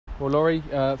Well, Laurie,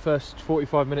 first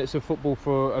 45 minutes of football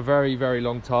for a very, very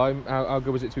long time. How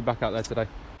good was it to be back out there today?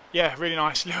 Yeah, really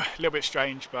nice. A little bit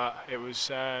strange, but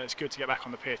it's good to get back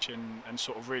on the pitch and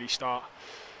sort of really start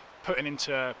putting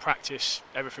into practice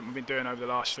everything we've been doing over the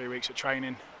last 3 weeks of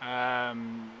training.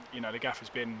 The gaffer's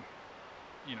been,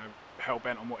 hell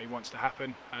bent on what he wants to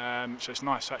happen. So it's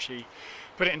nice to actually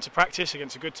put it into practice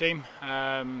against a good team,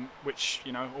 which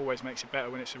always makes it better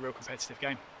when it's a real competitive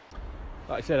game.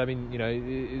 Like I said, I mean,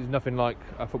 it's nothing like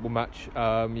a football match.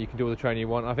 You can do all the training you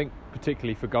want. I think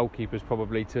particularly for goalkeepers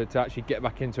probably to actually get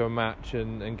back into a match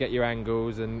and get your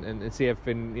angles and see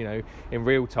everything, in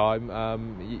real time.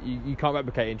 You can't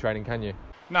replicate it in training, can you?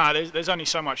 No, there's only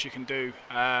so much you can do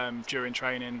during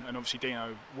training, and obviously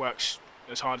Dino works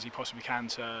as hard as he possibly can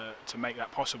to make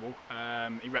that possible.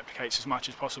 He replicates as much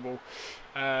as possible.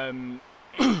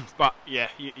 But yeah,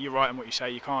 you're right in what you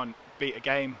say. You can't beat a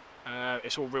game.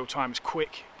 It's all real time, it's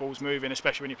quick, balls moving,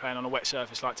 especially when you're playing on a wet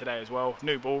surface like today as well.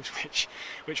 New balls,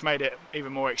 which made it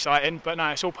even more exciting. But no,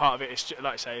 it's all part of it. It's just,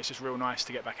 like I say, it's just real nice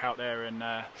to get back out there and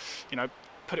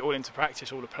put it all into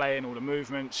practice, all the playing, all the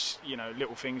movements,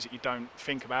 little things that you don't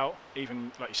think about.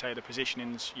 Even like you say, the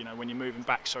positionings. When you're moving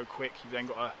back so quick, you've then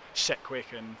got to set quick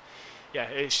and. Yeah,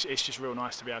 it's just real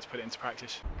nice to be able to put it into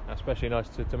practice. Especially nice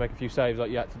to make a few saves like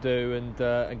you had to do and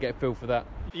get a feel for that.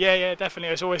 Yeah,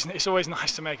 definitely. It's always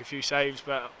nice to make a few saves,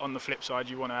 but on the flip side,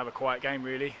 you want to have a quiet game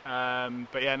really.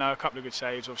 But yeah, no, a couple of good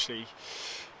saves. Obviously,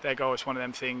 their goal is one of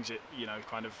them things that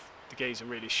kind of the geezer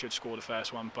really should score the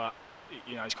first one, but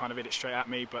he's kind of hit it straight at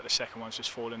me. But the second one's just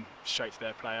fallen straight to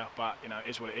their player. But it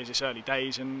is what it is. It's early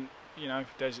days, and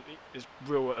there's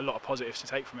a lot of positives to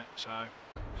take from it. So.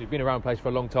 You've been around the place for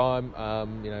a long time,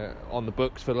 on the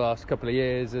books for the last couple of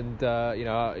years, and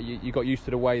you got used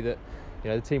to the way that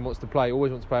the team wants to play,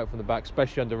 always wants to play out from the back,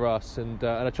 especially under Russ, and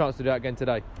a chance to do that again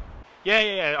today.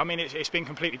 Yeah. I mean, it's been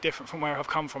completely different from where I've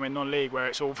come from in non-league, where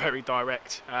it's all very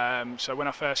direct. So when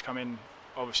I first come in,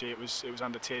 obviously it was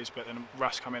under Tiz, but then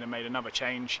Russ come in and made another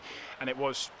change, and it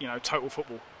was total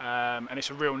football, and it's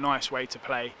a real nice way to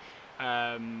play.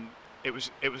 It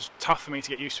was tough for me to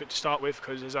get used to it to start with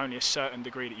because there's only a certain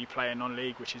degree that you play in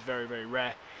non-league, which is very, very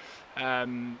rare.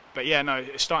 But yeah, no,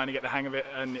 it's starting to get the hang of it,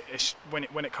 and it's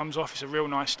when it comes off, it's a real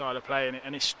nice style of play,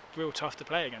 and it's real tough to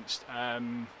play against.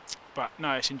 But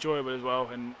no, it's enjoyable as well,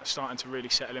 and starting to really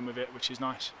settle in with it, which is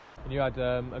nice. And you had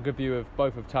a good view of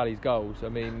both of Tally's goals. I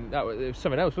mean, it was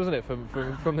something else, wasn't it,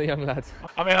 from the young lad?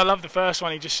 I mean, I love the first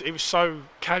one. He was so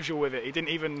casual with it. He didn't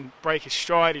even break his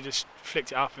stride. He just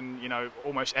flicked it up and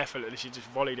almost effortlessly just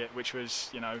volleyed it, which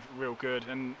was real good.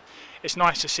 And it's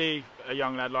nice to see a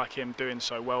young lad like him doing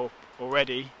so well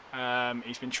already.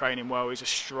 He's been training well. He's a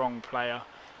strong player,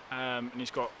 and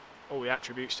he's got all the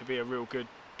attributes to be a real good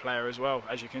player as well,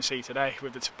 as you can see today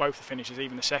with both the finishes.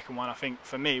 Even the second one, I think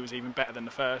for me, was even better than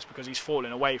the first because he's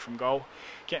falling away from goal,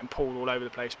 getting pulled all over the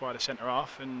place by the centre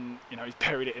half, and he's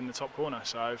buried it in the top corner.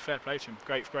 So fair play to him.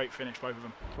 Great finish, both of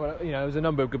them. Well, there was a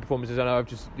number of good performances. I know I've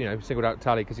just singled out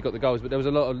Tally because he got the goals, but there was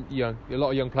a lot of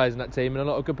young players in that team and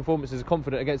a lot of good performances.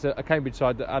 Confident against a Cambridge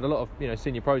side that had a lot of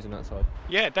senior pros in that side.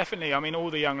 Yeah, definitely. I mean, all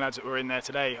the young lads that were in there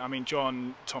today. I mean,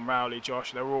 John, Tom Rowley,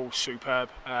 Josh, they're all superb.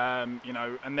 And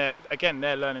they're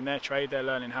learning their trade. They're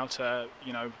learning how to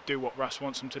do what Russ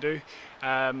wants them to do.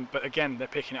 But again, they're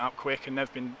picking it up quick, and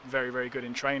they've been very, very good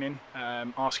in training,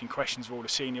 asking questions of all the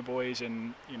senior boys,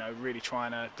 and really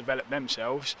trying to develop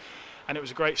themselves. And it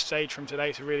was a great stage from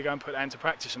today to really go and put that into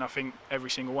practice. And I think every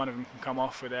single one of them can come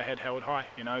off with their head held high.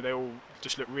 They all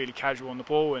just look really casual on the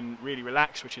ball and really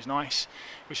relaxed, which is nice,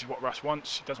 which is what Russ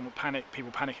wants. He doesn't want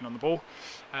people panicking on the ball.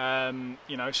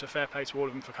 So fair play to all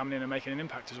of them for coming in and making an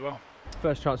impact as well.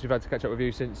 First chance we've had to catch up with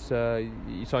you since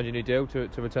you signed your new deal to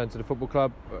return to the football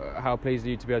club. How pleased are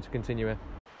you to be able to continue here?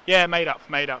 Yeah, made up.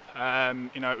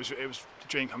 It was the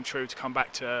dream come true to come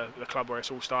back to the club where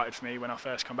it's all started for me when I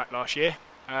first come back last year.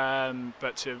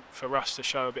 But for Russ to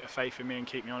show a bit of faith in me and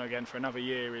keep me on again for another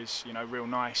year is real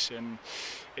nice, and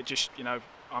it just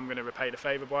I'm going to repay the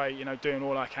favour by doing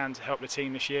all I can to help the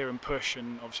team this year and push,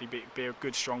 and obviously be a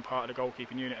good strong part of the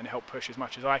goalkeeping unit and help push as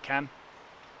much as I can.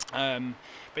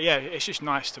 But yeah, it's just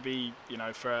nice to be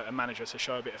for a manager to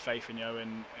show a bit of faith in you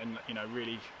and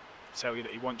really tell you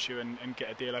that he wants you and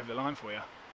get a deal over the line for you.